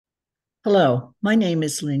Hello, my name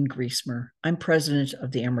is Lynn Griesemer. I'm president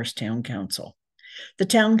of the Amherst Town Council. The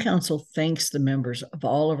Town Council thanks the members of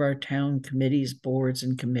all of our town committees, boards,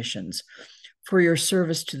 and commissions for your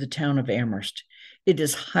service to the town of Amherst. It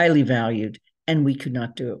is highly valued, and we could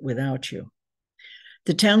not do it without you.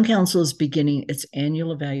 The Town Council is beginning its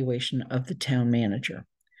annual evaluation of the town manager.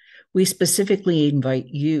 We specifically invite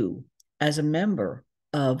you, as a member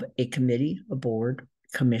of a committee, a board,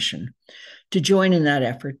 commission, to join in that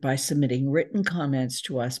effort by submitting written comments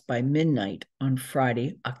to us by midnight on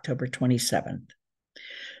Friday, October 27th.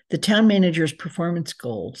 The town manager's performance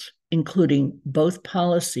goals, including both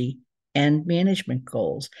policy and management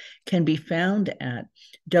goals, can be found at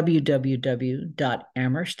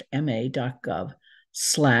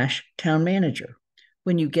www.amherstma.gov/town manager.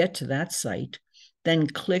 When you get to that site, then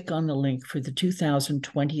click on the link for the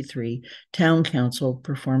 2023 Town Council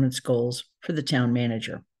Performance Goals for the town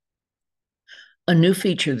manager. A new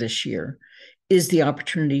feature this year is the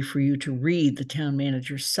opportunity for you to read the town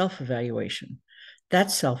manager's self-evaluation.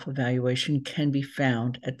 That self-evaluation can be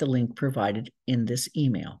found at the link provided in this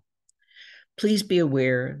email. Please be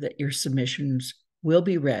aware that your submissions will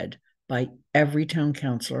be read by every town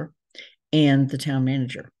councilor and the town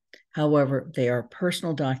manager. However, they are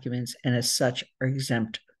personal documents and as such are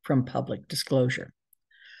exempt from public disclosure.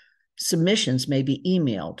 Submissions may be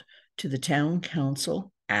emailed to the town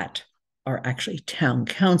council at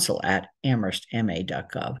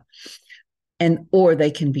amherstma.gov, or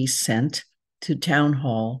they can be sent to Town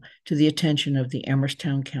Hall to the attention of the Amherst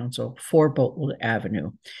Town Council, 4 Boatwood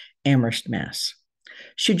Avenue, Amherst, Mass.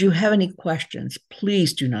 Should you have any questions,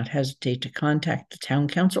 please do not hesitate to contact the Town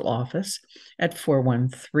Council office at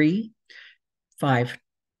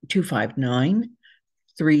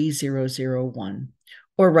 413-259-3001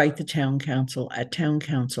 or write the Town Council at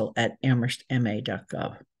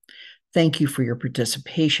towncouncil@amherstma.gov. Thank you for your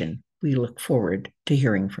participation. We look forward to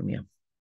hearing from you.